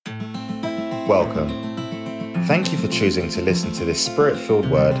Welcome. Thank you for choosing to listen to this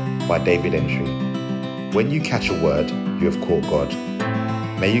Spirit-filled word by David Entry. When you catch a word, you have caught God.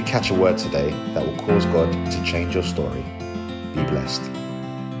 May you catch a word today that will cause God to change your story. Be blessed.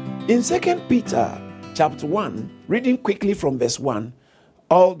 In 2 Peter chapter 1, reading quickly from verse 1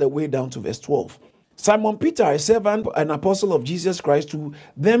 all the way down to verse 12. Simon Peter, a servant and apostle of Jesus Christ, to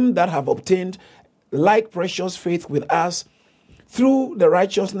them that have obtained like precious faith with us through the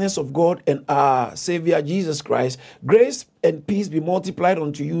righteousness of God and our Savior Jesus Christ, grace and peace be multiplied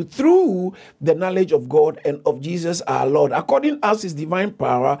unto you through the knowledge of God and of Jesus our Lord, according as his divine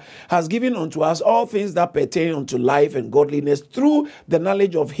power has given unto us all things that pertain unto life and godliness, through the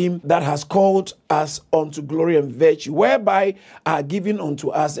knowledge of him that has called us unto glory and virtue, whereby are given unto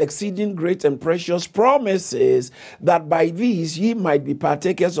us exceeding great and precious promises, that by these ye might be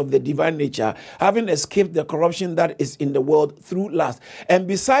partakers of the divine nature, having escaped the corruption that is in the world through lust. And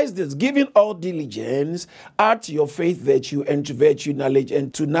besides this, giving all diligence, add to your faith virtue, and to virtue knowledge,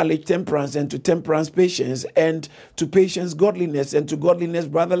 and to knowledge temperance, and to temperance patience, and to patience godliness, and to godliness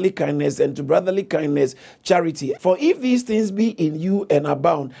brotherly kindness, and to brotherly kindness charity. For if these things be in you and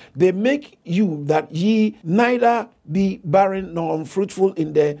abound, they make you that ye neither be barren nor unfruitful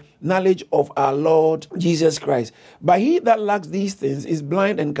in the knowledge of our Lord Jesus Christ. But he that lacks these things is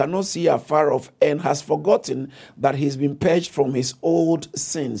blind and cannot see afar off, and has forgotten that he has been purged from his old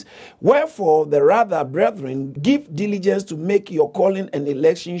sins. Wherefore, the rather, brethren, give diligence to make your calling and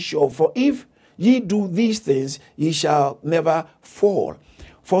election sure. For if ye do these things, ye shall never fall.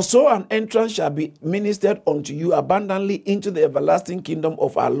 For so an entrance shall be ministered unto you abundantly into the everlasting kingdom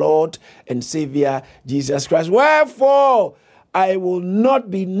of our Lord and Savior Jesus Christ. Wherefore, I will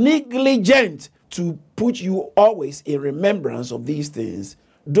not be negligent to put you always in remembrance of these things,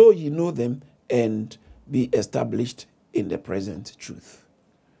 though ye know them and be established in the present truth.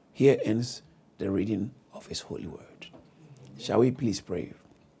 Here ends the reading of his holy word. Shall we please pray?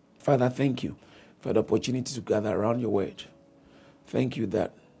 Father, thank you for the opportunity to gather around your word. Thank you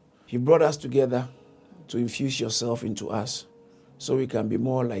that you brought us together to infuse yourself into us so we can be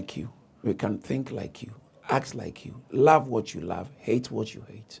more like you. We can think like you, act like you, love what you love, hate what you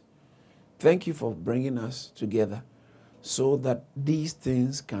hate. Thank you for bringing us together so that these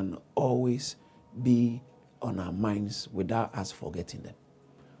things can always be on our minds without us forgetting them.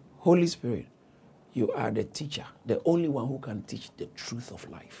 Holy Spirit, you are the teacher, the only one who can teach the truth of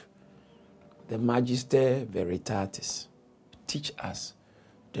life. The Magister Veritatis. Teach us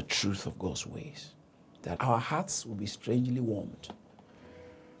the truth of God's ways, that our hearts will be strangely warmed,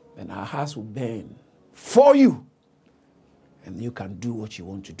 and our hearts will burn for you, and you can do what you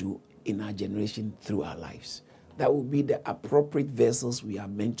want to do in our generation through our lives. That will be the appropriate vessels we are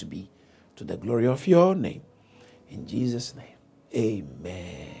meant to be, to the glory of your name. In Jesus' name,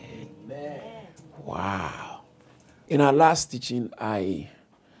 amen. Amen. Wow. In our last teaching, I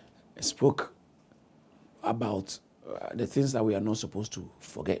spoke about the things that we are not supposed to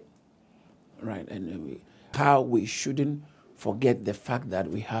forget, right? And how we shouldn't forget the fact that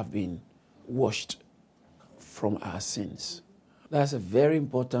we have been washed from our sins. That's a very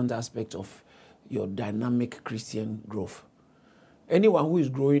important aspect of your dynamic Christian growth. Anyone who is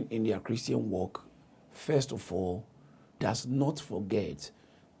growing in their Christian walk, first of all, does not forget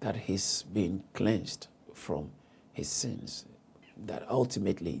that he's been cleansed from his sins. That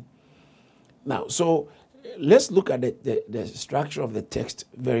ultimately. Now, so let's look at the structure of the text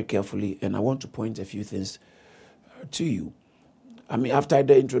very carefully, and I want to point a few things to you. I mean, after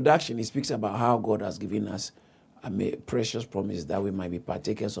the introduction, he speaks about how God has given us a precious promise that we might be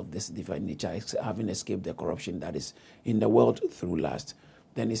partakers of this divine nature, having escaped the corruption that is in the world through lust.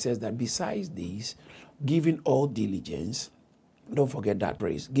 Then he says that besides these, giving all diligence. Don't forget that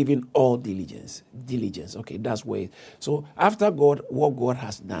phrase, giving all diligence. Diligence, okay, that's where. So after God, what God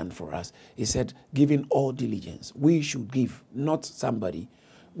has done for us, he said, giving all diligence. We should give, not somebody.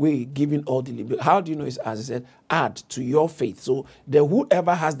 We giving all diligence. How do you know? As I said, add to your faith. So the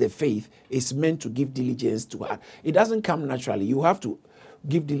whoever has the faith is meant to give diligence to add. It doesn't come naturally. You have to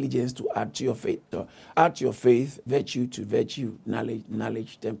give diligence to add to your faith. So add to your faith, virtue to virtue,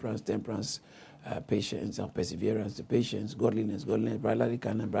 knowledge, temperance, patience or perseverance, patience, godliness, brotherly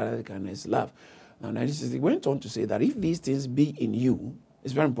kindness, love. Now this is, he went on to say that if these things be in you,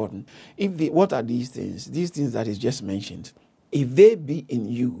 it's very important. What are these things? These things that is just mentioned. If they be in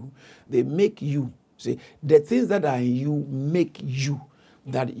you, they make you. See, the things that are in you make you,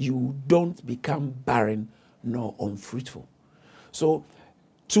 that you don't become barren nor unfruitful. So,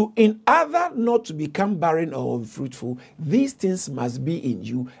 in order not to become barren or unfruitful, these things must be in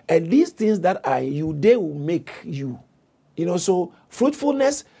you. And these things that are in you, they will make you. So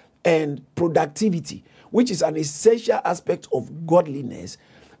fruitfulness and productivity, which is an essential aspect of godliness,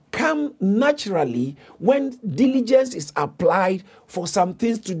 come naturally when diligence is applied for some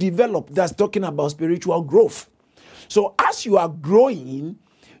things to develop. That's talking about spiritual growth. So as you are growing,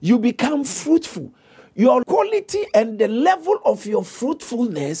 you become fruitful. Your quality and the level of your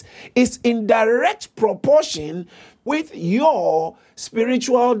fruitfulness is in direct proportion with your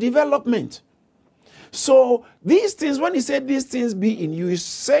spiritual development. So these things, when he said these things be in you, he's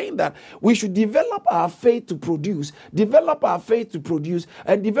saying that we should develop our faith to produce, and develop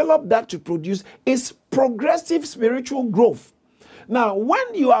that to produce is progressive spiritual growth. Now,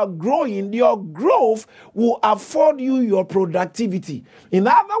 when you are growing, your growth will afford you your productivity. In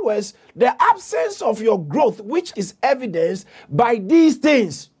other words, the absence of your growth, which is evidenced by these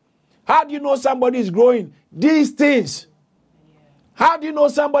things. How do you know somebody is growing? These things. How do you know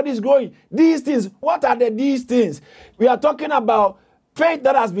somebody is growing? These things. What are these things? We are talking about faith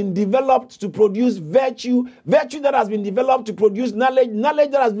that has been developed to produce virtue that has been developed to produce knowledge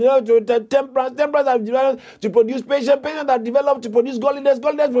that has been developed to temperance that has been developed to produce patience that has developed to produce godliness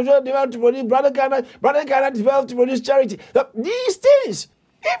developed to produce brother kindness developed to produce charity. These things,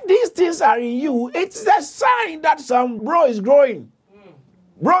 if these things are in you, it's a sign that some bro is growing.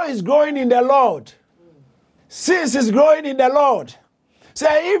 Bro is growing in the Lord. Sis is growing in the Lord.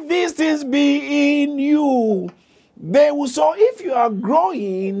 Say, if these things be in you, they will. So if you are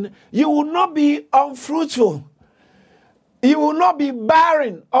growing, you will not be unfruitful. You will not be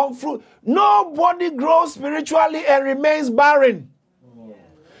barren, unfruitful. Nobody grows spiritually and remains barren.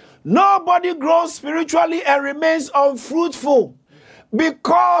 Nobody grows spiritually and remains unfruitful,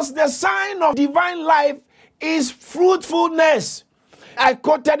 because the sign of divine life is fruitfulness. I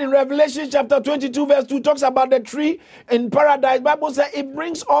quoted in Revelation chapter 22 verse 2 talks about the tree in paradise. Bible says it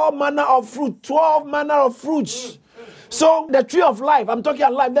brings all manner of fruit, 12 manner of fruits. So the tree of life, I'm talking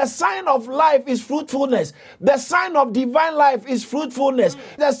about life. The sign of life is fruitfulness. The sign of divine life is fruitfulness.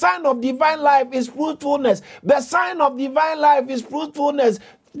 The sign of divine life is fruitfulness. The sign of divine life is fruitfulness.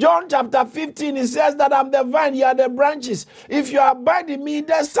 John chapter 15, it says that I'm the vine, you are the branches. If you abide in me,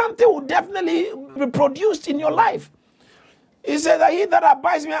 there's something will definitely be produced in your life. He said that he that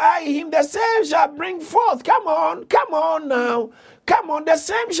abides me, I him, the same shall bring forth. Come on now. Come on, the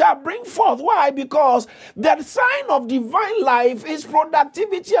same shall bring forth. Why? Because the sign of divine life is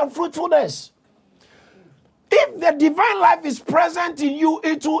productivity and fruitfulness. If the divine life is present in you,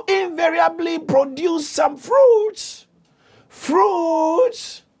 it will invariably produce some fruits.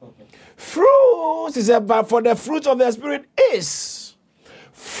 Fruits. He said, but for the fruit of the Spirit is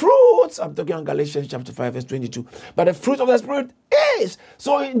fruits. I'm talking on Galatians chapter 5 verse 22. But the fruit of the Spirit is.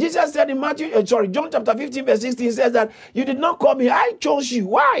 So Jesus said in John chapter 15 verse 16 says that you did not call me, I chose you.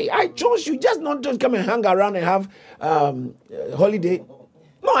 Why? I chose you just not to come and hang around and have holiday.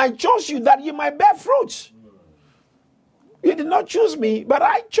 No, I chose you that you might bear fruits. You did not choose me, but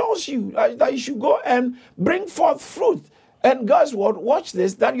I chose you that you should go and bring forth fruit. And God's word, watch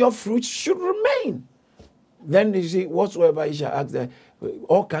this, that your fruits should remain. Then you see, whatsoever you shall ask,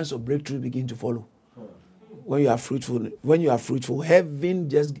 all kinds of breakthroughs begin to follow. When you are fruitful, heaven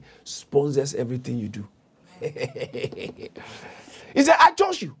just sponsors everything you do. He said, I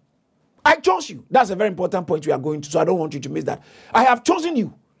chose you. That's a very important point we are going to, so I don't want you to miss that. I have chosen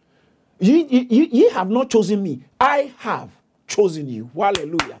you. You have not chosen me. I have chosen you.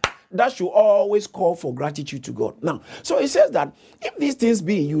 Hallelujah. That should always call for gratitude to God. Now, so it says that if these things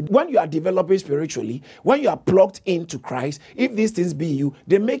be in you, when you are developing spiritually, when you are plugged into Christ, if these things be in you,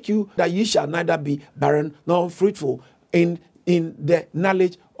 they make you that ye shall neither be barren nor fruitful in the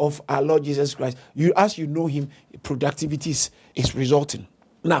knowledge of our Lord Jesus Christ. As you know him, productivity is resulting.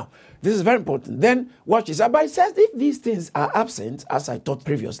 Now, this is very important. Then, watch this. But it says if these things are absent, as I taught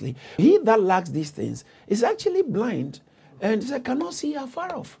previously, he that lacks these things is actually blind and cannot see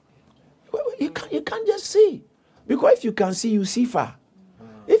afar off. You can't just see. Because if you can see, you see far.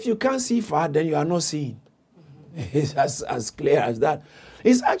 If you can't see far, then you are not seeing. It's as clear as that.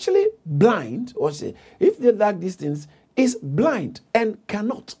 It's actually blind. If they lack these things, is blind and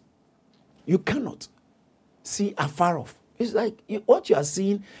cannot. You cannot see afar off. It's like what you are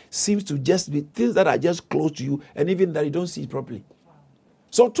seeing seems to just be things that are just close to you, and even that you don't see it properly.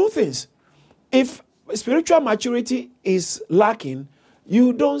 So two things. If spiritual maturity is lacking,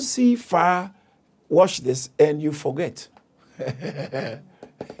 you don't see far, watch this, and you forget.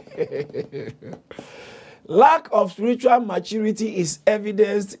 Lack of spiritual maturity is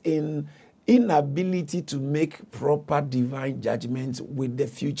evidenced in inability to make proper divine judgments with the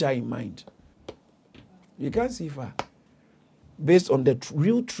future in mind. You can't see far. Based on the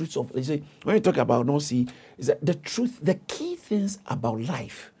real truths of, when you talk about not see, is that the truth, the key things about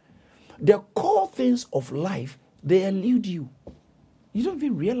life the core things of life, they elude you. You don't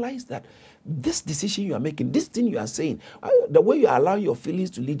even realize that this decision you are making, this thing you are saying, the way you allow your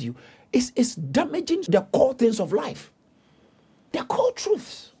feelings to lead you, is damaging the core things of life. The core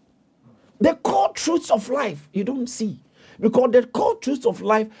truths. The core truths of life you don't see. Because the core truths of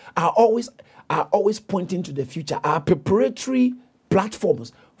life are always pointing to the future, are preparatory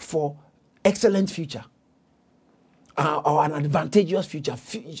platforms for excellent future. Or an advantageous future.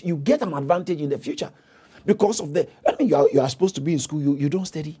 You get an advantage in the future because of you are supposed to be in school. You don't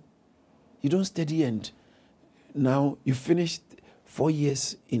study. You don't study, and now you finished 4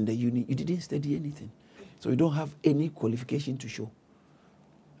 years in the uni. You didn't study anything. So you don't have any qualification to show.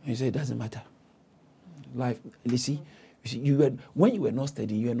 And you say it doesn't matter. Life, you see, when you were not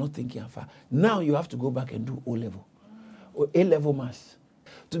studying, you were not thinking far. Now you have to go back and do O-level or A-level maths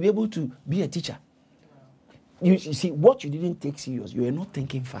to be able to be a teacher. You see, what you didn't take serious, you were not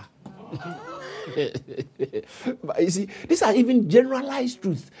thinking far. But you see, these are even generalized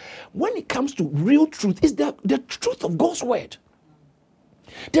truths. When it comes to real truth, it's the truth of God's word.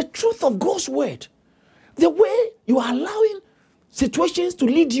 The truth of God's word. The way you are allowing situations to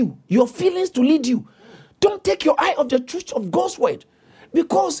lead you, your feelings to lead you. Don't take your eye off the truth of God's word,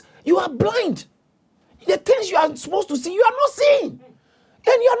 because you are blind. The things you are supposed to see, you are not seeing.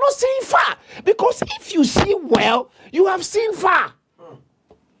 And you are not seeing far. Because if you see well, you have seen far.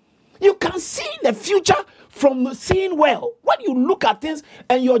 You can see the future from seeing well. When you look at things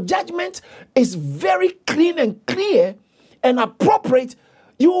and your judgment is very clean and clear and appropriate,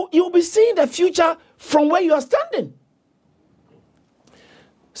 you'll be seeing the future from where you are standing.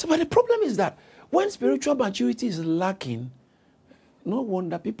 So, but the problem is that when spiritual maturity is lacking, no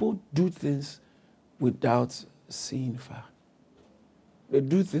wonder people do things without seeing far. They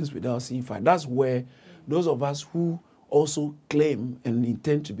do things without seeing far. That's where those of us who also claim and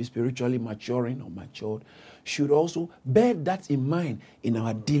intend to be spiritually maturing or matured should also bear that in mind in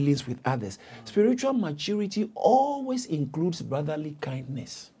our dealings with others. Spiritual maturity always includes brotherly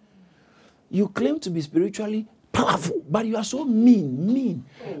kindness. You claim to be spiritually powerful, but you are so mean,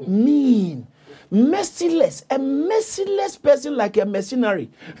 merciless, a merciless person like a mercenary.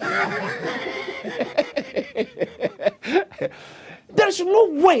 There's no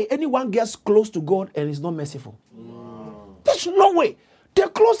way anyone gets close to God and is not merciful. There's no way. The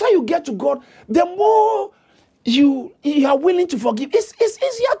closer you get to God, the more you are willing to forgive. It's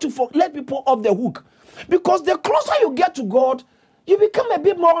easier to let people off the hook. Because the closer you get to God, you become a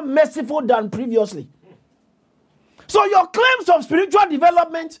bit more merciful than previously. So your claims of spiritual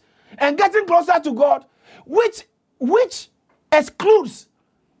development and getting closer to God, which excludes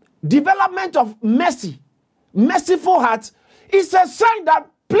development of mercy, merciful heart, is a sign that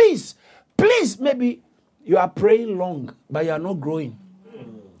please, maybe you are praying long, but you are not growing.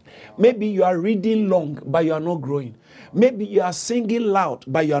 Maybe you are reading long, but you are not growing. Maybe you are singing loud,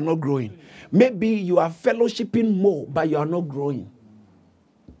 but you are not growing. Maybe you are fellowshipping more, but you are not growing.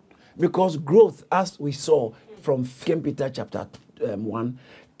 Because growth, as we saw from 2 Peter chapter 1,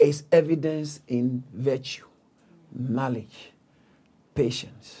 is evidence in virtue, knowledge,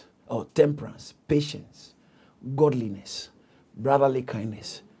 patience, or temperance, patience, godliness, brotherly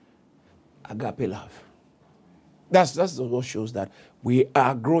kindness, agape love. That's what shows that we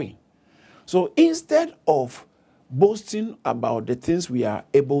are growing. So instead of boasting about the things we are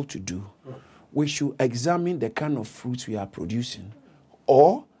able to do, we should examine the kind of fruits we are producing.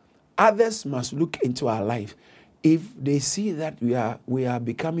 Or others must look into our life. If they see that we are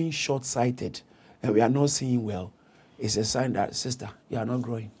becoming short-sighted and we are not seeing well, it's a sign that, sister, you are not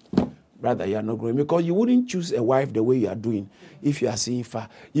growing. Brother, you are not growing. Because you wouldn't choose a wife the way you are doing if you are seeing far.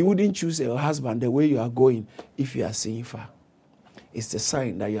 You wouldn't choose a husband the way you are going if you are seeing far. It's a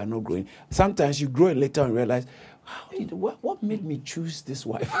sign that you are not growing. Sometimes you grow and later and realize, what made me choose this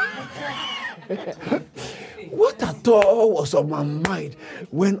wife? What at all was on my mind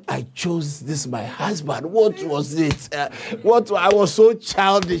when I chose this my husband? What was it? I was so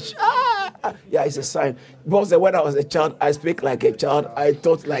childish. Yeah, it's a sign. Because when I was a child, I speak like a child. I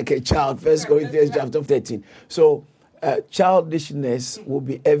thought like a child. 1 Corinthians chapter 13. So childishness will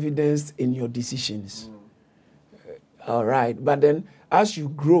be evidenced in your decisions. All right. But then as you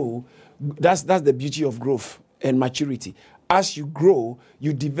grow, that's the beauty of growth and maturity. As you grow,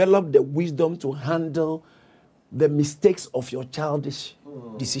 you develop the wisdom to handle the mistakes of your childish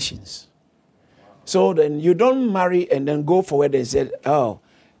decisions. So then you don't marry and then go forward and say,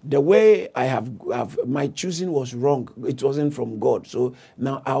 the way I have my choosing was wrong. It wasn't from God. So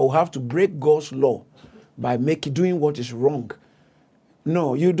now I will have to break God's law by doing what is wrong.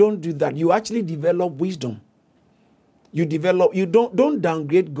 No, you don't do that. You actually develop wisdom. You don't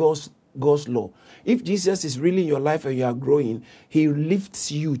downgrade God's God's law. If Jesus is really in your life and you are growing, he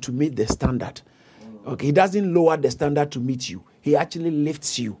lifts you to meet the standard. Okay, he doesn't lower the standard to meet you. He actually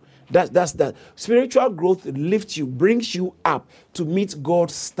lifts you. That's the spiritual growth lifts you, brings you up to meet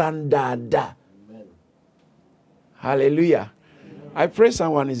God's standard. Amen. Hallelujah. Amen. I pray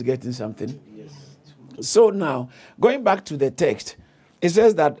someone is getting something. Yes. So now, going back to the text, it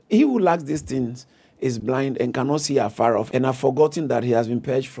says that he who lacks these things is blind and cannot see afar off and have forgotten that he has been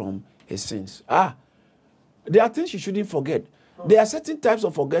purged from his sins. There are things you shouldn't forget. There are certain types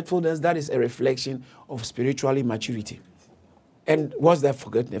of forgetfulness that is a reflection of spiritual immaturity. And what's that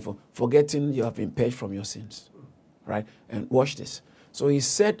forgetting for? Forgetting you have been purged from your sins. Right? And watch this. So he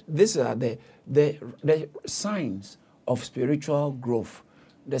said these are the signs of spiritual growth.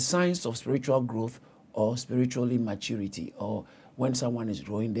 The signs of spiritual growth or spiritual immaturity, or when someone is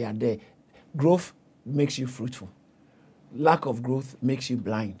growing, they are there. Growth makes you fruitful. Lack of growth makes you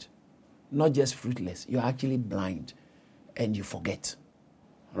blind. Not just fruitless, you're actually blind and you forget.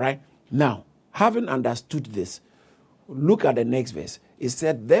 Right? Now, having understood this, look at the next verse. It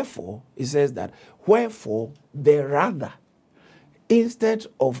said, therefore, it says that, wherefore, the rather, instead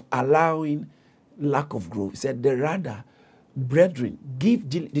of allowing lack of growth, it said, the rather, brethren, give,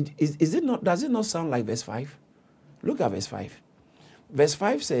 is it not, does it not sound like verse 5? Look at verse 5. Verse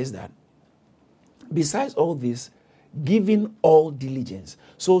 5 says that, besides all this, giving all diligence.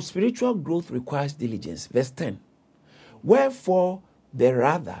 So spiritual growth requires diligence. Verse 10. Wherefore, the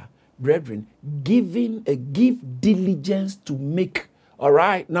rather, brethren, give diligence to make. All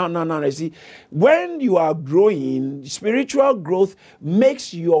right? Now, you see, when you are growing, spiritual growth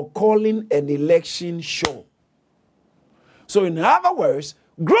makes your calling and election sure. So in other words,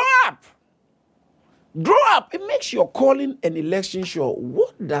 grow up. Grow up. It makes your calling and election sure.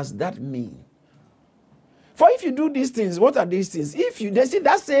 What does that mean? For if you do these things, what are these things? If you see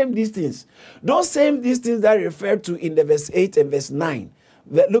that same these things, those same these things that referred to in the verse 8 and verse 9.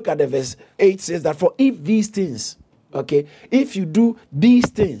 Look at the verse 8 says that for if these things, okay, if you do these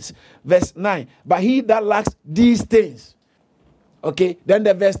things, verse 9, but he that lacks these things, okay, then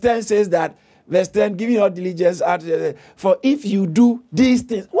the verse 10 says that, verse 10, giving all diligence, for if you do these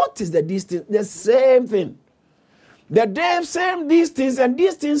things, what is these things? The same thing. The same these things, and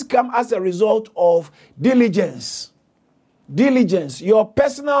these things come as a result of diligence. Diligence, your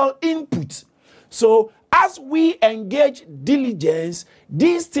personal input. So as we engage diligence,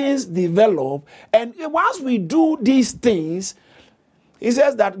 these things develop, and once we do these things, he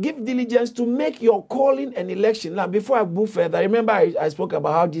says that give diligence to make your calling and election. Now, before I move further, remember I spoke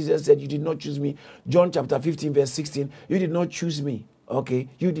about how Jesus said, you did not choose me. John chapter 15, verse 16, you did not choose me. Okay,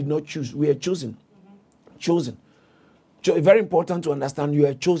 you did not choose. We are chosen. Chosen. Very important to understand, you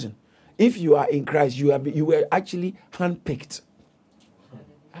are chosen. If you are in Christ, you were actually handpicked.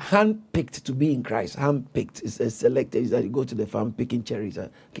 Handpicked to be in Christ. Handpicked is a selected. Is that you go to the farm picking cherries.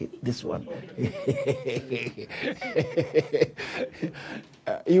 Okay, this one.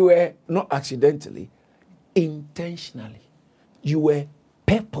 You were not accidentally, intentionally. You were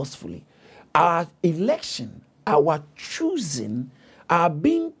purposefully. Our election, our choosing, our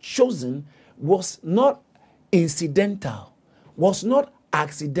being chosen was not incidental, was not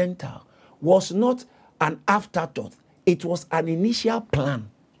accidental, was not an afterthought. It was an initial plan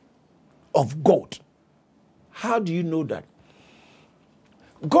of God. How do you know that?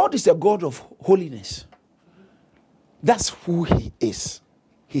 God is a God of holiness. That's who he is.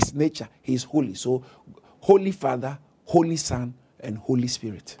 His nature, he is holy. So, Holy Father, Holy Son, and Holy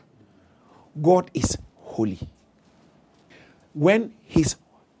Spirit. God is holy. When his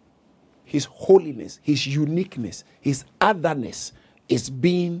holiness, his uniqueness, his otherness is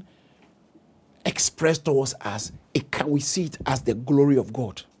being expressed towards us, we see it as the glory of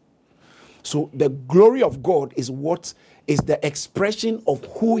God. So the glory of God is what is the expression of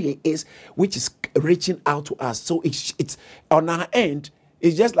who he is, which is reaching out to us. So it's on our end,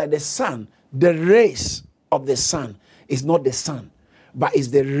 it's just like the sun. The rays of the sun is not the sun, but it's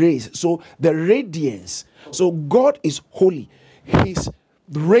the rays. So the radiance. So God is holy. His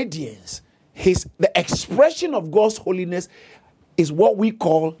radiance, the expression of God's holiness is what we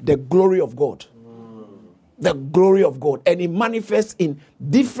call the glory of God. The glory of God. And it manifests in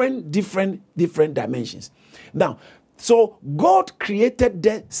different dimensions. Now, so God created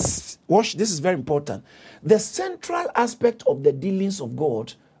watch, this is very important. The central aspect of the dealings of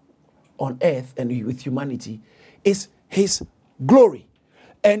God on earth and with humanity is his glory.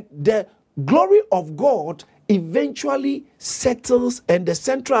 And the glory of God eventually settles, and the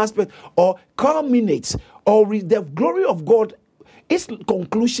central aspect or culminates, or the glory of God, its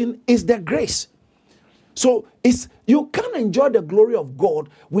conclusion is the grace. So you can't enjoy the glory of God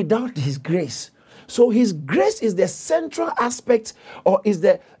without his grace. So his grace is the central aspect, or is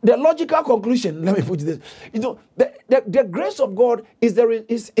the logical conclusion. Let me put it this. The grace of God is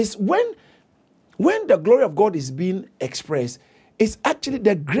when the glory of God is being expressed, it's actually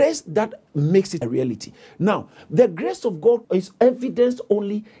the grace that makes it a reality. Now, the grace of God is evidenced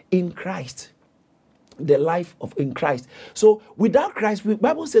only in Christ. The life in Christ. So without Christ, the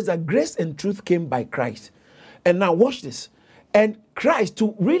Bible says that grace and truth came by Christ. And now watch this. And Christ,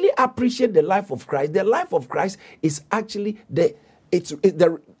 to really appreciate the life of Christ is actually it's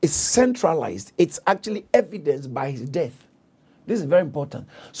centralized. It's actually evidenced by his death. This is very important.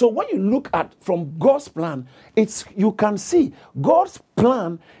 So when you look at from God's plan, you can see God's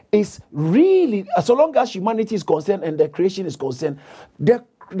plan is really, so long as humanity is concerned and the creation is concerned, the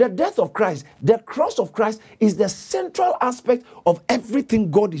death of Christ, the cross of Christ is the central aspect of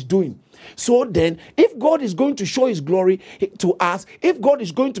everything God is doing. So then, if God is going to show his glory to us, if God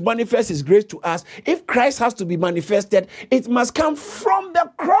is going to manifest his grace to us, if Christ has to be manifested, it must come from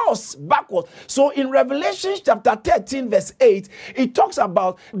the cross backwards. So in Revelation chapter 13 verse 8, it talks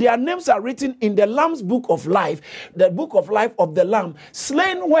about their names are written in the Lamb's book of life, the book of life of the Lamb,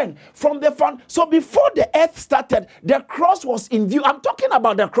 slain when? From the found. So before the earth started, the cross was in view. I'm talking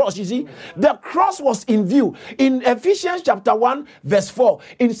about the cross, you see. The cross was in view. In Ephesians chapter 1 verse 4,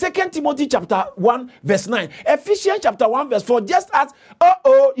 in 2 Timothy chapter 1 verse 9, Ephesians chapter 1 verse 4, just as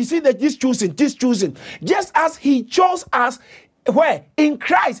you see that this choosing, just as he chose us where? In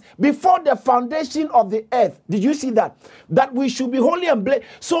Christ, before the foundation of the earth. Did you see that? That we should be holy and blameless.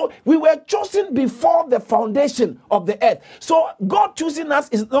 So we were chosen before the foundation of the earth. So God choosing us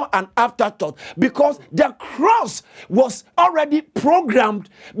is not an afterthought, because the cross was already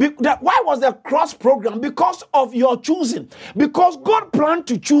programmed. Why was the cross programmed? Because of your choosing. Because God planned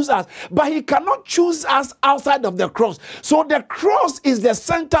to choose us, but he cannot choose us outside of the cross. So the cross is the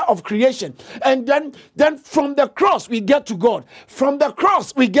center of creation. And then from the cross we get to God. From the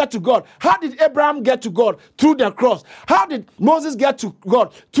cross we get to God. How did Abraham get to God? Through the cross. How did Moses get to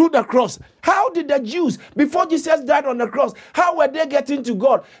God? Through the cross. How did the Jews, before Jesus died on the cross, how were they getting to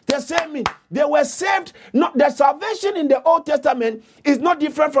God? The same, they were saved. Not the salvation in the Old Testament is not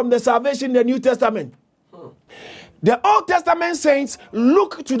different from the salvation in the New Testament. The Old Testament saints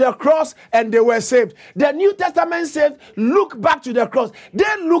look to the cross and they were saved. The New Testament saints look back to the cross. They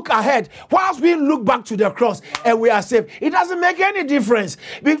look ahead whilst we look back to the cross and we are saved. It doesn't make any difference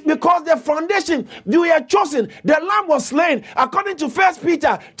because the foundation, we are chosen. The lamb was slain according to 1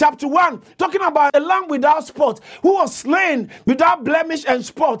 Peter chapter 1, talking about a lamb without spot, who was slain without blemish and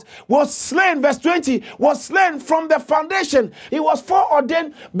spot, was slain, verse 20, was slain from the foundation. He was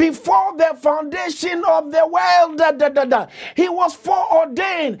foreordained before the foundation of the world. He was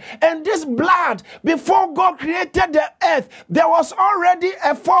foreordained, and this blood, before God created the earth, there was already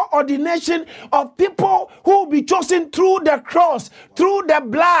a foreordination of people who will be chosen through the cross, through the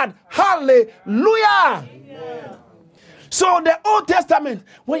blood. Hallelujah. Amen. So the Old Testament,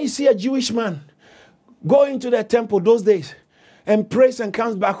 when you see a Jewish man going to the temple those days and prays and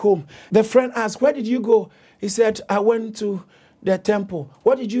comes back home, the friend asks, "Where did you go?" He said, "I went to the temple."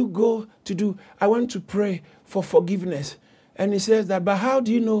 "What did you go to do?" "I went to pray for forgiveness." And he says that, "But how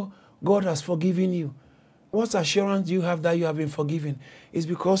do you know God has forgiven you? What assurance do you have that you have been forgiven?" It's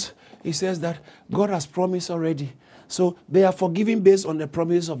because he says that God has promised already. So they are forgiven based on the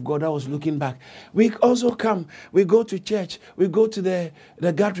promise of God. I was looking back. We also come, we go to church, we go to the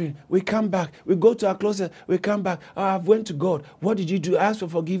gathering, we come back, we go to our closet, we come back. I went to God. "What did you do?" "I asked for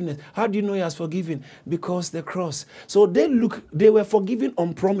forgiveness." "How do you know he has forgiven?" "Because the cross." So they were forgiven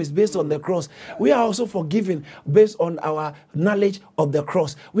on promise based on the cross. We are also forgiven based on our knowledge of the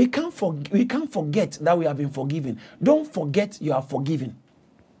cross. We can't forget that we have been forgiven. Don't forget you are forgiven.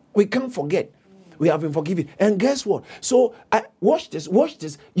 We can't forget. We have been forgiven. And guess what? So watch this.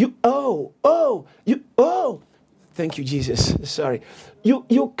 Thank you, Jesus. Sorry.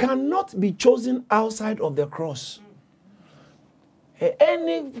 You cannot be chosen outside of the cross.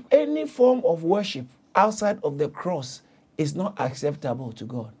 Any form of worship outside of the cross is not acceptable to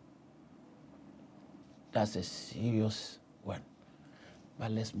God. That's a serious one.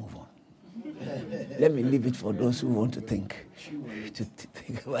 But let's move on. Let me leave it for those who want to think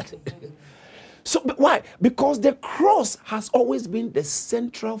about it. So why? Because the cross has always been the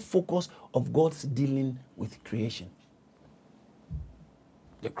central focus of God's dealing with creation.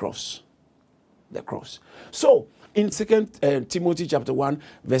 The cross. So In 2 Timothy chapter 1,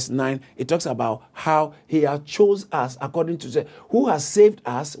 verse 9, it talks about how he has chose us according to the, who has saved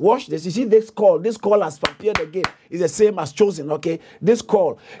us. Watch this. You see this call has appeared again. It's the same as chosen, okay? This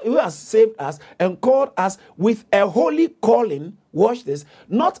call, who has saved us and called us with a holy calling. Watch this.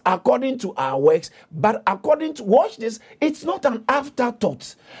 Not according to our works, but according to, watch this, it's not an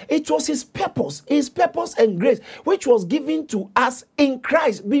afterthought. It was his purpose and grace, which was given to us in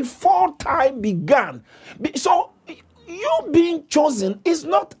Christ before time began. So, you being chosen is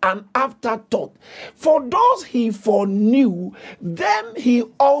not an afterthought. For those he foreknew, them he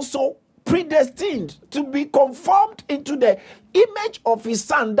also predestined to be conformed into the image of his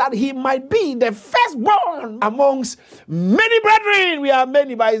son, that he might be the firstborn amongst many brethren. We are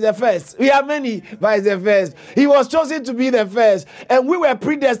many, but he's the first. We are many, but he's the first. He was chosen to be the first, and we were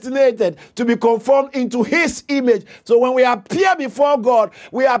predestinated to be conformed into his image. So when we appear before God,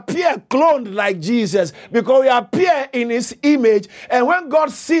 we appear cloned like Jesus, because we appear in his image. And when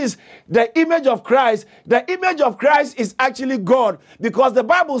God sees the image of Christ is actually God, because the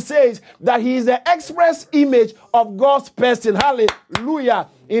Bible says that he is the express image of God's person. Hallelujah.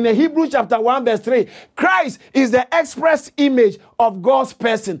 In Hebrews chapter 1 verse 3, Christ is the express image of God's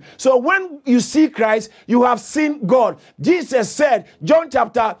person. So when you see Christ, you have seen God. Jesus said, John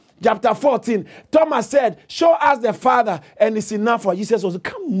chapter 14, Thomas said, show us the Father and it's enough for Jesus. Was,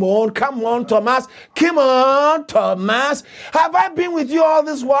 come on, Thomas. Come on, Thomas. Have I been with you all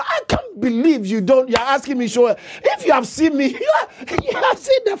this while? I can't believe you don't. You're asking me, show. If you have seen me, you have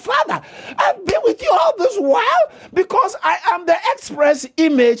seen the Father. I've been with you all this while because I am the express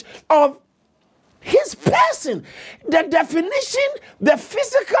image of his person. The definition, the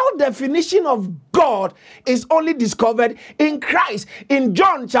physical definition of God is only discovered in Christ. In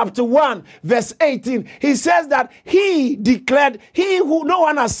John chapter 1 verse 18, he says that he declared, he who no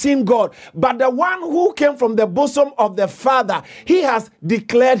one has seen God, but the one who came from the bosom of the Father, he has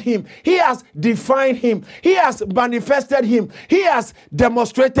declared him, he has defined him, he has manifested him, he has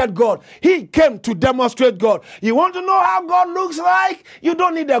demonstrated God. He came to demonstrate God. You want to know how God looks like? You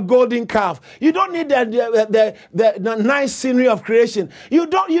don't need a golden calf. You don't need the nice scenery of creation. You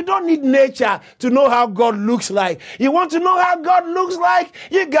don't need nature to know how God looks like. You want to know how God looks like?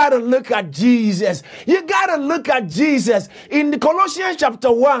 You got to look at Jesus. You got to look at Jesus. In Colossians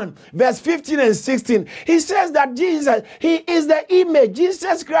chapter 1, verse 15 and 16, he says that Jesus, he is the image.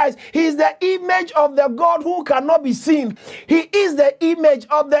 Jesus Christ, he is the image of the God who cannot be seen. He is the image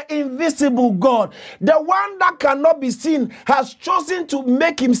of the invisible God. The one that cannot be seen has chosen to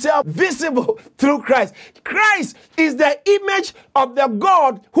make himself visible through Christ. Christ is the image of the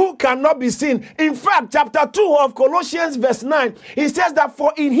God who cannot be seen. In fact, chapter 2 of Colossians verse 9, he says that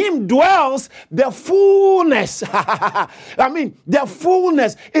for in him dwells the fullness. The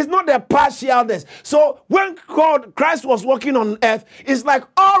fullness is not the partialness. So when Christ was walking on earth, it's like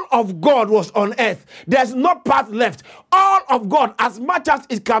all of God was on earth. There's no part left. All of God, as much as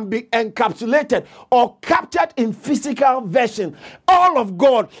it can be encapsulated or captured in physical version, all of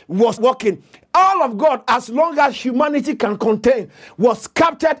God was walking. All of God, as long as humanity can contain, was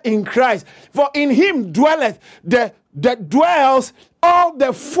captured in Christ. For in him dwelleth dwells all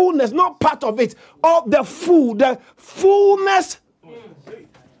the fullness, not part of it, all the fullness.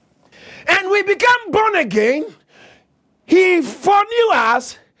 And we become born again. He foreknew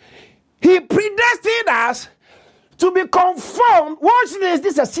us. He predestined us to be conformed. Watch this.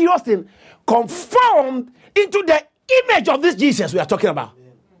 This is a serious thing. Conformed into the image of this Jesus we are talking about.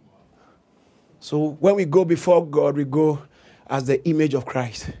 So when we go before God, we go as the image of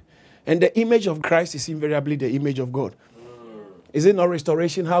Christ. And the image of Christ is invariably the image of God. Is it not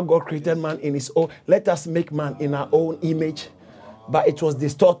restoration? How God created man in his own. Let us make man in our own image. But it was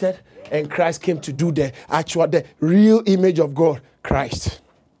distorted, and Christ came to do the real image of God, Christ.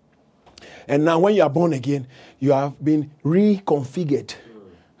 And now when you are born again, you have been reconfigured.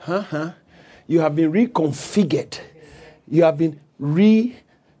 You have been reconfigured. You have been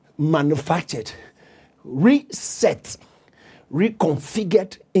remanufactured, reset,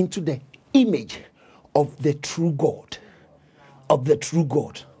 reconfigured into the image of the true God,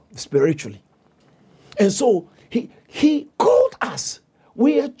 spiritually. And so he called us.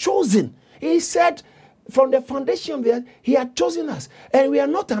 We are chosen. He said from the foundation of the earth, he had chosen us. And we are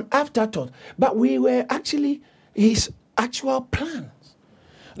not an afterthought, but we were actually his actual plans.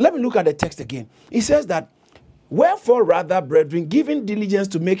 Let me look at the text again. He says that, wherefore rather, brethren, giving diligence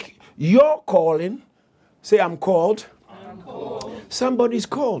to make your calling, say, I'm called. Somebody's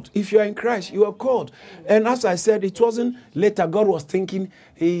called. If you are in Christ, you are called. And as I said, it wasn't later God was thinking,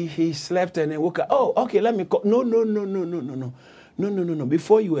 he slept and then woke up. Oh, okay, let me call. No.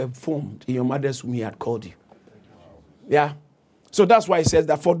 Before you were formed in your mother's womb, he had called you. Yeah. So that's why it says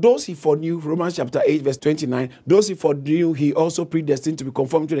that for those he foreknew, Romans chapter 8, verse 29, those he foreknew, he also predestined to be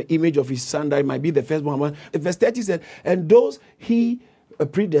conformed to the image of his son, that it might be the firstborn. Verse 30 said, and those he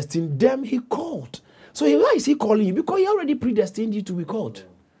predestined, them he called. So why is he calling you? Because he already predestined you to be called.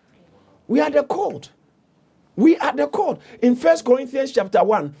 We are the called. We are the called. In 1 Corinthians chapter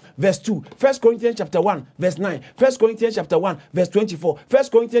 1, verse 2, 1 Corinthians chapter 1, verse 9, 1 Corinthians chapter 1, verse 24, 1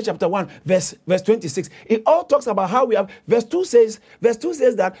 Corinthians chapter 1, verse 26. It all talks about how we have, verse 2 says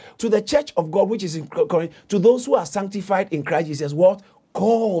that to the church of God, which is in Corinth, to those who are sanctified in Christ Jesus, what?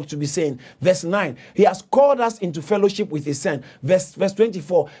 Called to be saints. Verse 9, he has called us into fellowship with his son. Verse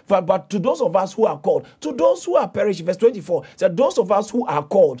 24, but to those of us who are called, to those who are perished. Verse 24, so those of us who are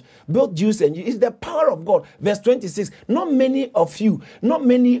called, both Jews and Jews, is the power of God. Verse 26, not many of you, not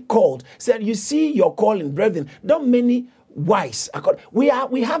many called. Said, you see your calling, brethren, not many wise. We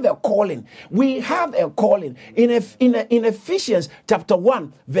have a calling. We have a calling. In Ephesians chapter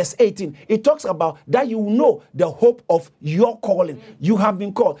 1, verse 18, it talks about that you know the hope of your calling. You have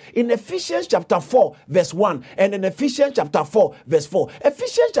been called. In Ephesians chapter 4, verse 1, and in Ephesians chapter 4, verse 4.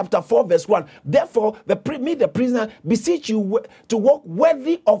 Ephesians chapter 4, verse 1. Therefore, me, the prisoner, beseech you to walk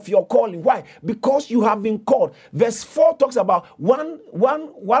worthy of your calling. Why? Because you have been called. Verse 4 talks about one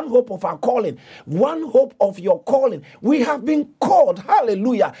hope of our calling. One hope of your calling. We have been called.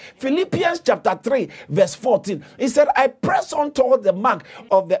 Hallelujah. Philippians chapter 3, verse 14. He said, I press on toward the mark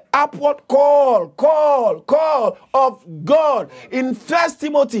of the upward call of God. In 1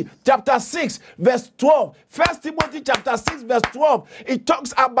 Timothy chapter 6, verse 12. 1 Timothy chapter 6, verse 12. It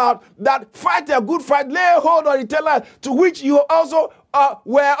talks about that fight a good fight, lay hold on eternal life, to which you also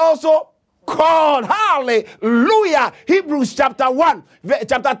were also called. Hallelujah. Hebrews chapter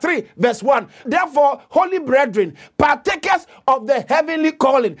 3, verse 1. Therefore, holy brethren, partakers of the heavenly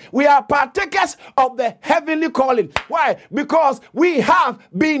calling. We are partakers of the heavenly calling. Why? Because we have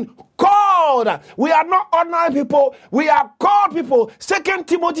been called. We are not ordinary people. We are called people. 2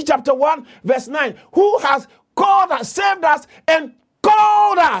 Timothy chapter 1, verse 9. Who has called us, saved us, and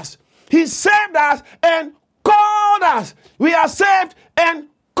called us. He saved us and called us. We are saved and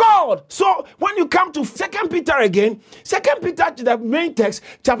called. So when you come to 2 Peter again, 2 Peter, the main text,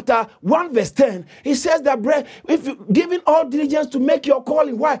 chapter 1, verse 10, he says that if you giving all diligence to make your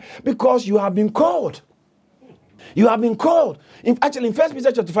calling. Why? Because you have been called. You have been called. In 1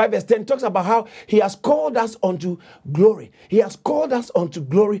 Peter chapter 5, verse 10, talks about how he has called us unto glory. He has called us unto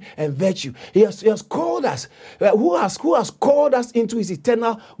glory and virtue. He has called us. Who has called us into his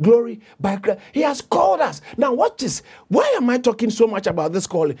eternal glory by Christ? He has called us. Now watch this. Why am I talking so much about this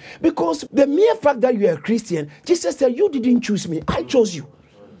calling? Because the mere fact that you are a Christian, Jesus said, you didn't choose me. I chose you.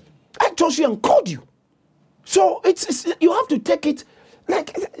 I chose you and called you. So it's you have to take it,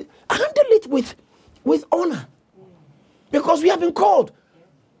 like, handle it with honor. Because we have been called.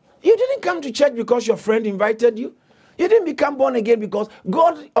 You didn't come to church because your friend invited you. You didn't become born again because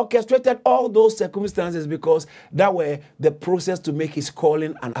God orchestrated all those circumstances, because that were the process to make his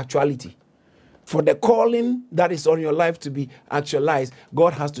calling an actuality. For the calling that is on your life to be actualized,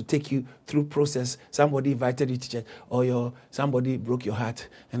 God has to take you through process. Somebody invited you to church, or somebody broke your heart,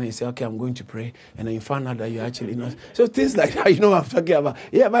 and then you say, okay, I'm going to pray, and then you find out that you're actually not. So things like that, you know what I'm talking about.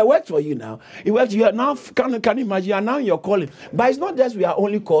 Yeah, but it worked for you now. It worked. You are now, can you imagine, you are now in your calling. But it's not just we are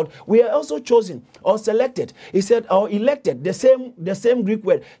only called, we are also chosen or selected. He said, or elected, the same Greek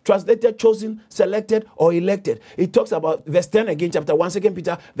word, translated, chosen, selected, or elected. It talks about, verse 10 again, chapter 1, 2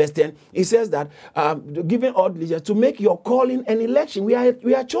 Peter, verse 10. It says that, giving all diligence to make your calling an election. We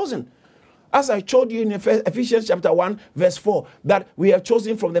are chosen. As I told you in Ephesians chapter 1, verse 4, that we are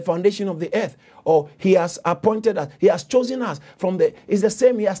chosen from the foundation of the earth, or he has appointed us. He has chosen us it's the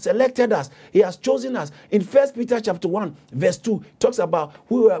same. He has selected us. He has chosen us. In 1 Peter chapter 1, verse 2, talks about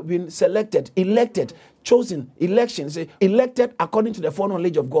who have been selected, elected, chosen, election. Say, elected according to the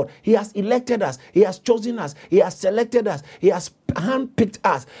foreknowledge of God. He has elected us. He has chosen us. He has selected us. He has handpicked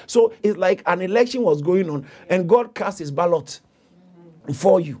us. So it's like an election was going on, and God cast his ballot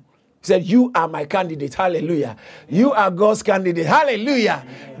for you. He said, you are my candidate. Hallelujah. You are God's candidate. Hallelujah.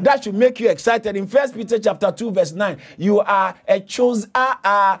 That should make you excited. In 1 Peter chapter 2, verse 9, you are a chosen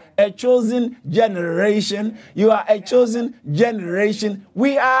generation. You are a chosen generation.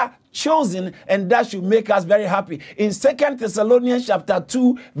 We are chosen, and that should make us very happy. In 2 Thessalonians chapter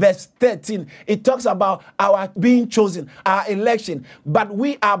 2, verse 13, it talks about our being chosen, our election. But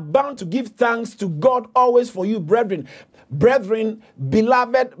we are bound to give thanks to God always for you, brethren,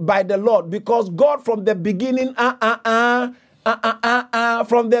 beloved by the Lord, because God from the beginning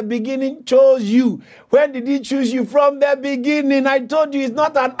From the beginning chose you. When did he choose you? From the beginning. I told you it's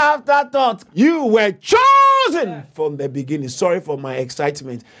not an afterthought. You were chosen from the beginning. Sorry for my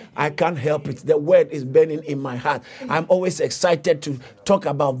excitement. I can't help it. The word is burning in my heart. I'm always excited to talk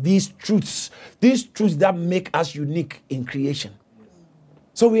about these truths that make us unique in creation.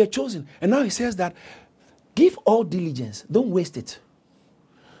 So we are chosen. And now he says that give all diligence. Don't waste it.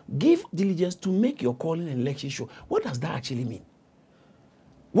 Give diligence to make your calling and election sure. What does that actually mean?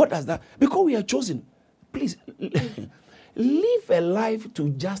 What does that? Because we are chosen. Please, live a life to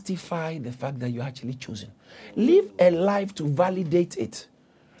justify the fact that you're actually chosen. Live a life to validate it.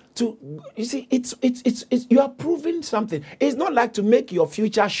 You see, it's you are proving something. It's not like to make your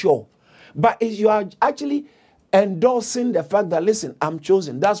future sure, but you are actually endorsing the fact that, listen, I'm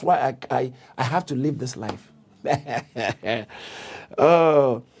chosen. That's why I have to live this life.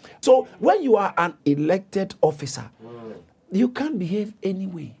 So when you are an elected officer, you can't behave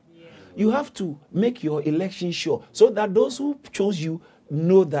anyway. You have to make your election sure so that those who chose you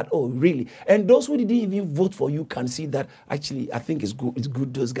know that, oh, really. And those who didn't even vote for you can see that, actually, I think it's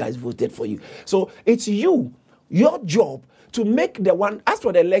good those guys voted for you. So it's your job to make the one, as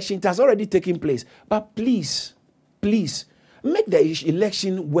for the election, it has already taken place. But please, make the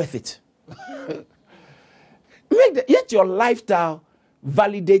election worth it. Yet your lifestyle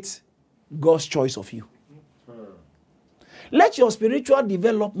validates God's choice of you. Let your spiritual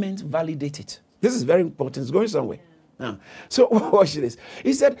development validate it. This is very important. It's going somewhere. So watch this.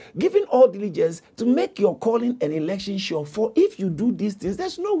 He said, giving all diligence to make your calling and election sure. For if you do these things,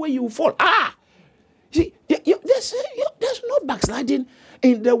 there's no way you will fall. See, there's no backsliding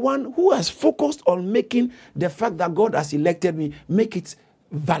in the one who has focused on making the fact that God has elected me, make it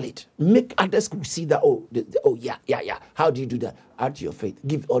valid. Make others see that, yeah. How do you do that? Add to your faith.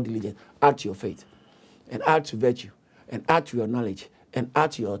 Give all diligence. Add to your faith. And add to virtue. And add to your knowledge. And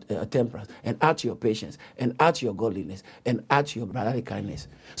add to your temperance. And add to your patience. And add to your godliness. And add to your brotherly kindness.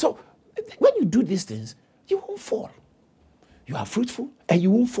 So, when you do these things, you won't fall. You are fruitful and you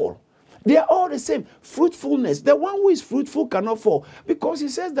won't fall. They are all the same. Fruitfulness. The one who is fruitful cannot fall. Because he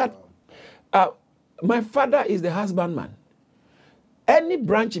says that my father is the husbandman. Any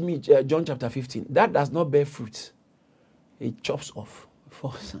branch in me, John chapter 15, that does not bear fruit, he chops off.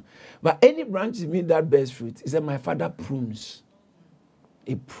 But any branch in me that bears fruit, he said, my father prunes.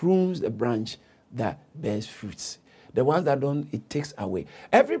 He prunes the branch that bears fruits. The ones that don't, it takes away.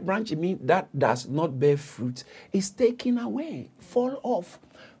 Every branch in me that does not bear fruit is taken away, fall off.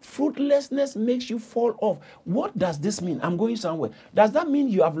 Fruitlessness makes you fall off. What does this mean? I'm going somewhere. Does that mean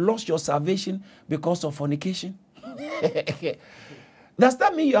you have lost your salvation because of fornication? Does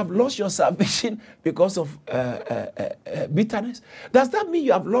that mean you have lost your salvation because of bitterness? Does that mean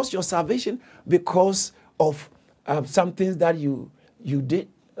you have lost your salvation because of some things that you did,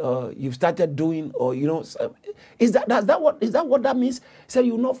 you've started doing, or is that what that means? So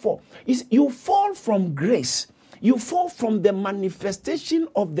you will not fall. You fall from grace. You fall from the manifestation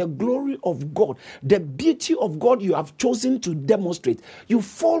of the glory of God, the beauty of God you have chosen to demonstrate. You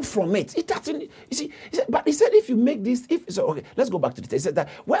fall from it. It doesn't. You see, but he said, if you make this, okay, let's go back to the text. He said that,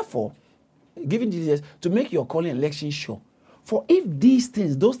 wherefore, giving Jesus to make your calling and election sure. For if these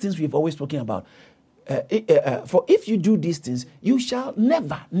things, those things we've always spoken about, for if you do these things, you shall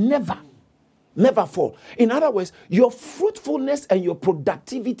never fall. In other words, your fruitfulness and your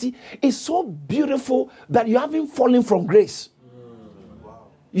productivity is so beautiful that you haven't fallen from grace.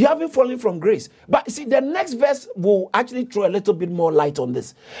 You haven't fallen from grace. But see, the next verse will actually throw a little bit more light on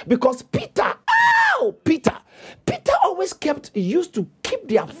this. Because Peter always used to keep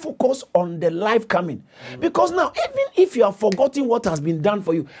their focus on the life coming. Because now, even if you have forgotten what has been done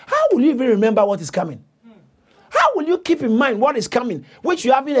for you, how will you even remember what is coming? How will you keep in mind what is coming, which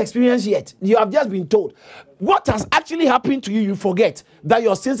you haven't experienced yet? You have just been told. What has actually happened to you, you forget that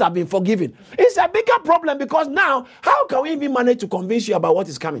your sins have been forgiven. It's a bigger problem because now, how can we even manage to convince you about what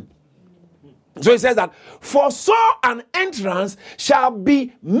is coming? So he says that, for so an entrance shall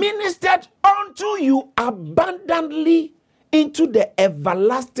be ministered unto you abundantly into the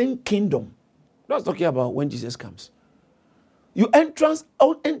everlasting kingdom. That's talking about when Jesus comes. You enter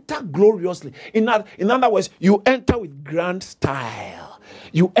gloriously. In other words, you enter with grand style.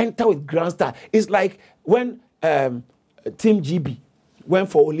 You enter with grand style. It's like when Team GB went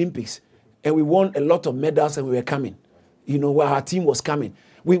for Olympics and we won a lot of medals and we were coming. Where our team was coming.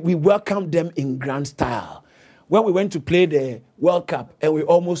 We welcomed them in grand style. When we went to play the World Cup and we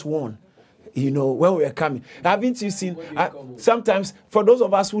almost won, when we were coming. Haven't you seen, sometimes for those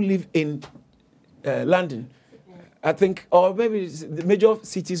of us who live in London, I think, or maybe the major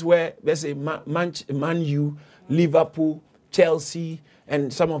cities where, let's say, Man U, Liverpool, Chelsea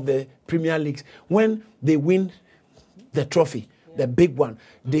and some of the Premier Leagues, when they win the trophy, the big one,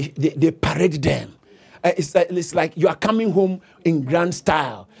 they parade them. It's like you are coming home in grand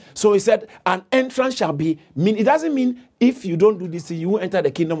style. So he said, an entrance shall be, it doesn't mean if you don't do this thing, you won't enter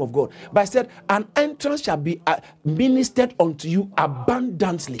the kingdom of God. But he said, an entrance shall be ministered unto you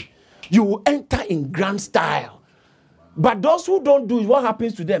abundantly. You will enter in grand style. But those who don't do it, what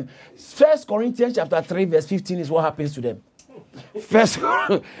happens to them? 1 Corinthians chapter 3, verse 15 is what happens to them.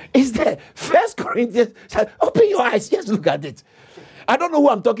 Is there 1 Corinthians? Open your eyes, just look at it. I don't know who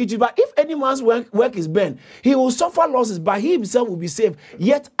I'm talking to, but if any man's work is burned, he will suffer losses, but he himself will be saved.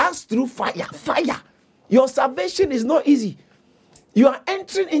 Yet as through fire. Your salvation is not easy. You are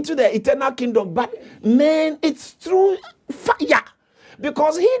entering into the eternal kingdom, but man, it's through fire.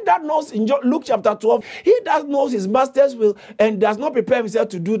 Because he that knows in Luke chapter 12, he that knows his master's will and does not prepare himself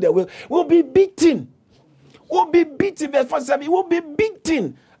to do the will be beaten. Will be beaten. Verse 47, will be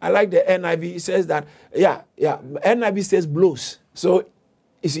beaten. I like the NIV. It says that, NIV says blows. So,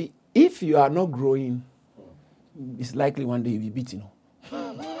 you see, if you are not growing, it's likely one day you'll be beaten.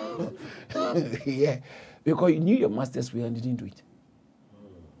 Yeah. Because you knew your master's will and didn't do it.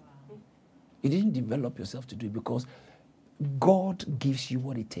 You didn't develop yourself to do it because God gives you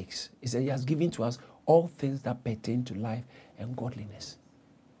what it takes. He said he has given to us all things that pertain to life and godliness.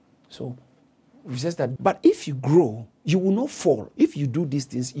 So, it says that, but if you grow, you will not fall. If you do these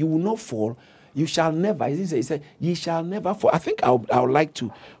things, you will not fall. You shall never, he said, ye shall never fall. I think I would like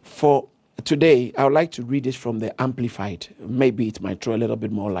to, for today, I would like to read it from the Amplified. Maybe it might throw a little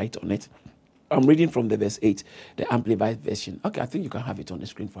bit more light on it. I'm reading from the verse 8, the Amplified version. Okay, I think you can have it on the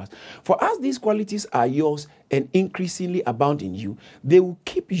screen for us. For as these qualities are yours and increasingly abound in you, they will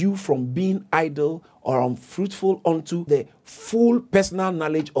keep you from being idle or unfruitful unto the full personal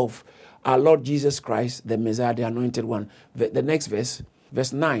knowledge of our Lord Jesus Christ, the Messiah, the Anointed One. The next verse,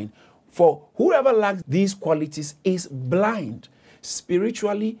 verse 9. For whoever lacks these qualities is blind,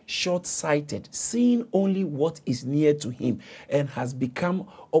 spiritually short-sighted, seeing only what is near to him, and has become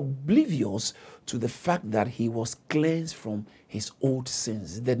oblivious to the fact that he was cleansed from his old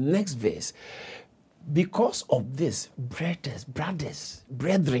sins. The next verse. Because of this, brethren,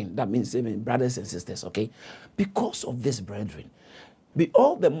 that means brothers and sisters, okay? Because of this, brethren, be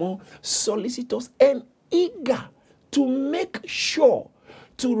all the more solicitous and eager to make sure,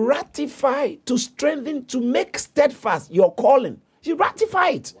 to ratify, to strengthen, to make steadfast your calling. You ratify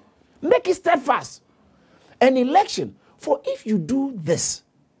it. Make it steadfast. An election. For if you do this,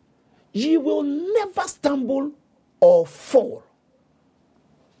 you will never stumble or fall.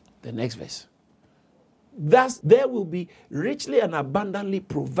 The next verse. Thus there will be richly and abundantly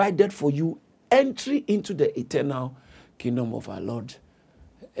provided for you entry into the eternal kingdom of our Lord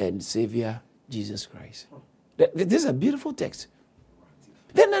and Savior Jesus Christ. This is a beautiful text.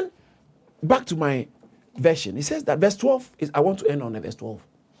 Then back to my version. It says that verse 12 is, I want to end on verse 12.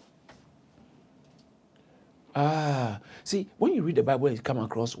 See, when you read the Bible, you come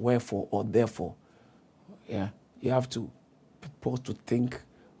across wherefore or therefore. Yeah, you have to pause to think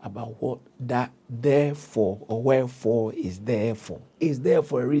about what that therefore or wherefore is there for. It's there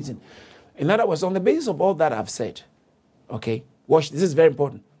for a reason. In other words, on the basis of all that I've said, okay, watch, this is very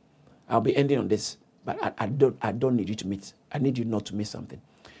important. I'll be ending on this, but I don't need you to miss. I need you not to miss something.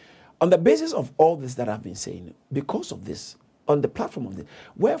 On the basis of all this that I've been saying, because of this, on the platform of this,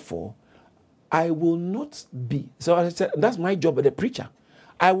 wherefore, I will not be, so as I said, that's my job as a preacher.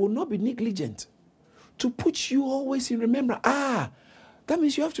 I will not be negligent to put you always in remembrance. That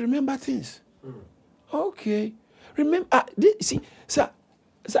means you have to remember things. Okay. Remember, see, sir,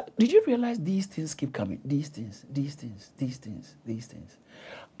 did you realize these things keep coming? These things.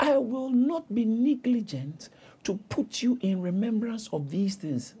 I will not be negligent to put you in remembrance of these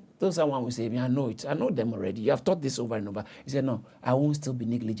things. Those someone will say, I know it. I know them already. You have taught this over and over. He said, no, I won't still be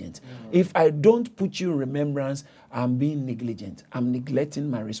negligent. If I don't put you in remembrance, I'm being negligent. I'm neglecting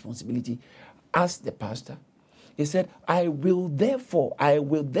my responsibility as the pastor. He said, I will therefore,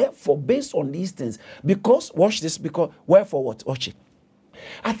 based on these things, because, watch this, because, wherefore what? Watch it.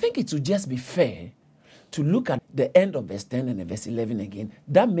 I think it would just be fair to look at the end of verse 10 and verse 11 again.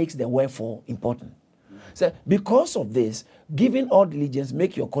 That makes the wherefore important. So, because of this, giving all diligence,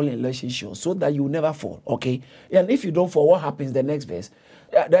 make your calling and election sure, so that you will never fall, okay? And if you don't fall, what happens the next verse?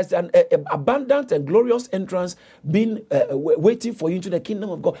 There's an abundant and glorious entrance being waiting for you into the kingdom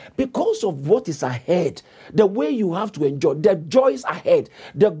of God. Because of what is ahead, the way you have to enjoy, the joys ahead,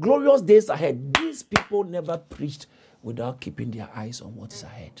 the glorious days ahead. These people never preached without keeping their eyes on what is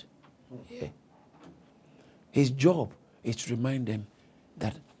ahead. Yeah. His job is to remind them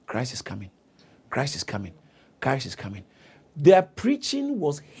that Christ is coming. Christ is coming. Christ is coming. Their preaching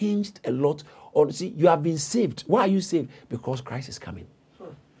was hinged a lot on, see, you have been saved. Why are you saved? Because Christ is coming.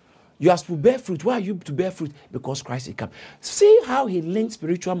 You have to bear fruit. Why are you to bear fruit? Because Christ is coming. See how he linked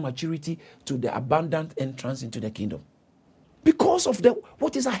spiritual maturity to the abundant entrance into the kingdom. Because of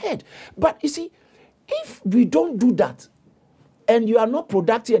what is ahead. But you see, if we don't do that, and you are not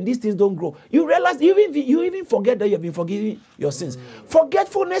productive and these things don't grow, you realize you even forget that you have been forgiving your sins.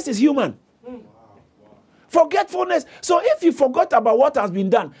 Forgetfulness is human. Forgetfulness. So if you forgot about what has been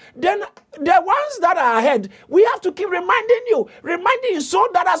done, then the ones that are ahead, we have to keep reminding you so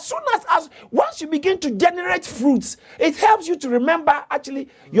that as soon as once you begin to generate fruits, it helps you to remember actually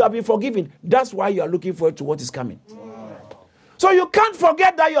you have been forgiven. That's why you are looking forward to what is coming. So you can't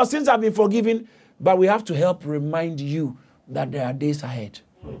forget that your sins have been forgiven, but we have to help remind you that there are days ahead.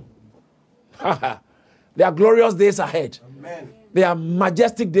 There are glorious days ahead. Amen. There are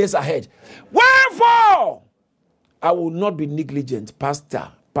majestic days ahead. Wherefore, I will not be negligent.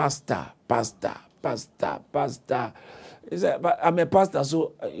 Pastor. He said, but I'm a pastor,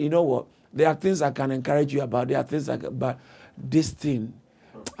 so you know what? There are things I can encourage you about. There are things but this thing,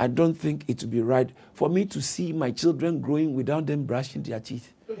 I don't think it would be right for me to see my children growing without them brushing their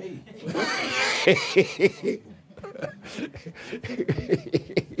teeth.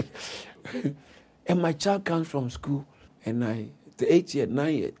 And my child comes from school, and the 8 year,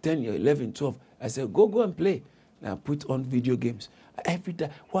 9 year, 10 year, 11, 12, I said, go and play. And I put on video games. Every day,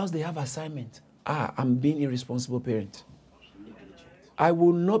 whilst they have assignments, I'm being irresponsible parent. I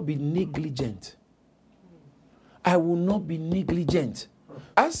will not be negligent. I will not be negligent.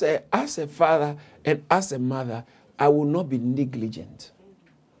 As a father and as a mother, I will not be negligent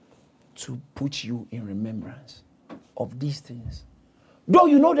to put you in remembrance of these things. Though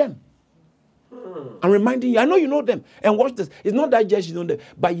you know them. I'm reminding you, I know you know them. And watch this. It's not that just you know them,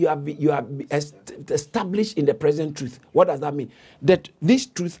 but you have established in the present truth. What does that mean? That these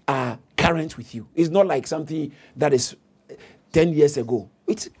truths are current with you. It's not like something that is 10 years ago.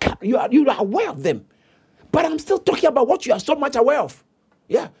 You are aware of them. But I'm still talking about what you are so much aware of.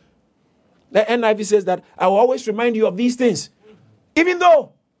 Yeah. The NIV says that I will always remind you of these things. Even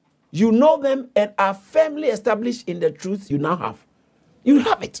though you know them and are firmly established in the truth you now have. You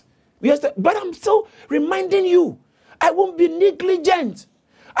have it. But I'm still reminding you, I won't be negligent.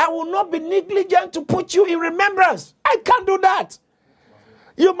 I will not be negligent to put you in remembrance. I can't do that.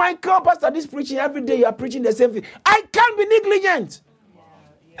 You might call Pastor this preaching every day, you are preaching the same thing. I can't be negligent.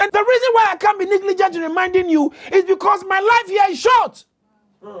 And the reason why I can't be negligent in reminding you is because my life here is short.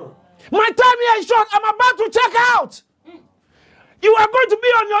 My time here is short. I'm about to check out. You are going to be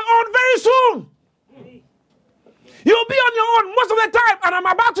on your own very soon. You'll be on your own most of the time, and I'm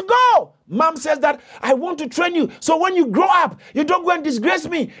about to go. Mom says that I want to train you, so when you grow up, you don't go and disgrace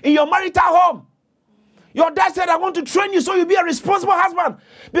me in your marital home. Your dad said, I want to train you so you'll be a responsible husband,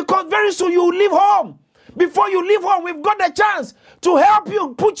 because very soon you will leave home. Before you leave home, we've got the chance to help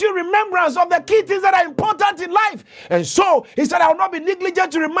you, put you in remembrance of the key things that are important in life. And so he said, I will not be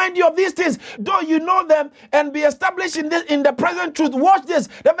negligent to remind you of these things, though you know them and be established in the present truth. Watch this.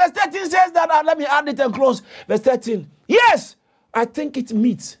 The verse 13 says that, let me add it and close. Verse 13. Yes, I think it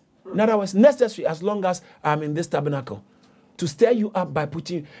meets. In other words, necessary as long as I'm in this tabernacle to stir you up by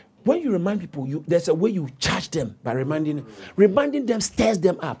putting. When you remind people, there's a way you charge them by reminding them. Reminding them stirs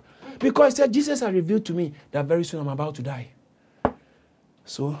them up. Because he said, Jesus has revealed to me that very soon I'm about to die.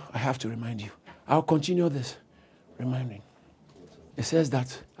 So I have to remind you. I'll continue this reminding. It says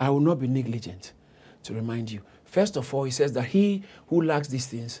that I will not be negligent to remind you. First of all, he says that he who lacks these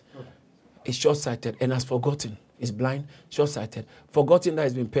things is short-sighted and has forgotten. Is blind, short-sighted. Forgotten that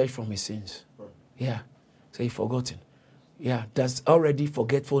he's been purged from his sins. Yeah. So he's forgotten. Yeah. There's already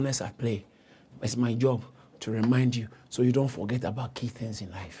forgetfulness at play. It's my job to remind you so you don't forget about key things in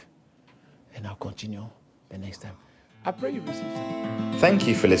life. And I'll continue the next time. I pray you receive something. Thank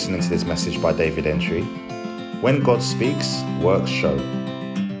you for listening to this message by David Entry. When God speaks, works show.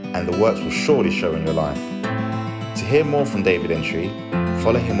 And the works will surely show in your life. To hear more from David Entry,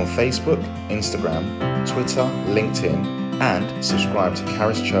 follow him on Facebook, Instagram, Twitter, LinkedIn, and subscribe to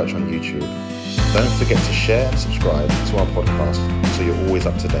Charis Church on YouTube. Don't forget to share and subscribe to our podcast so you're always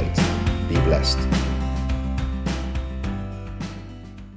up to date. Be blessed.